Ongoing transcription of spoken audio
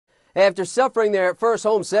After suffering their first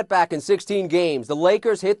home setback in 16 games, the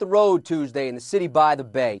Lakers hit the road Tuesday in the city by the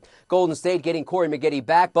Bay. Golden State getting Corey Maggette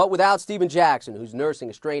back, but without Steven Jackson, who's nursing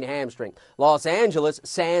a strained hamstring. Los Angeles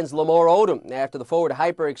sans Lamar Odom after the forward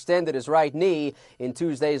hyperextended his right knee in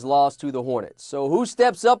Tuesday's loss to the Hornets. So who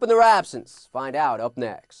steps up in their absence? Find out up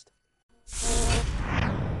next.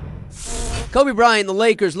 Kobe Bryant and the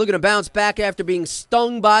Lakers looking to bounce back after being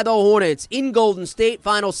stung by the Hornets. In Golden State,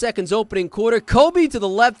 final seconds opening quarter, Kobe to the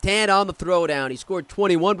left hand on the throwdown. He scored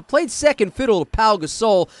 21, but played second fiddle to Pau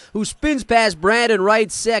Gasol, who spins past Brandon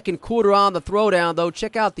Wright second quarter on the throwdown, though.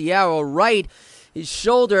 Check out the arrow. Wright, his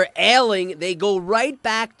shoulder ailing. They go right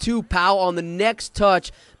back to Pau on the next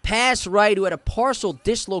touch. Pass Wright, who had a partial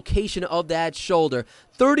dislocation of that shoulder.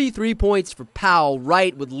 33 points for Pau.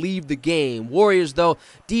 Wright would leave the game. Warriors, though,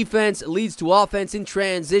 defense leads to offense in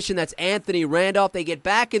transition. That's Anthony Randolph. They get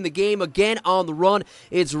back in the game again on the run.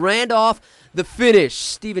 It's Randolph, the finish.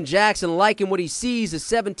 Steven Jackson liking what he sees. A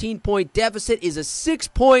 17-point deficit is a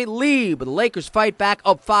 6-point lead, but the Lakers fight back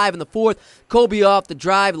up 5 in the fourth. Kobe off the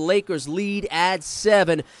drive. The Lakers lead at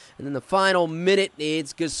 7. And in the final minute,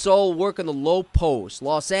 it's Gasol working the low post.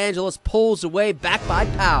 Los Angeles pulls away, back by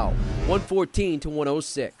Pau,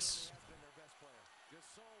 114-106.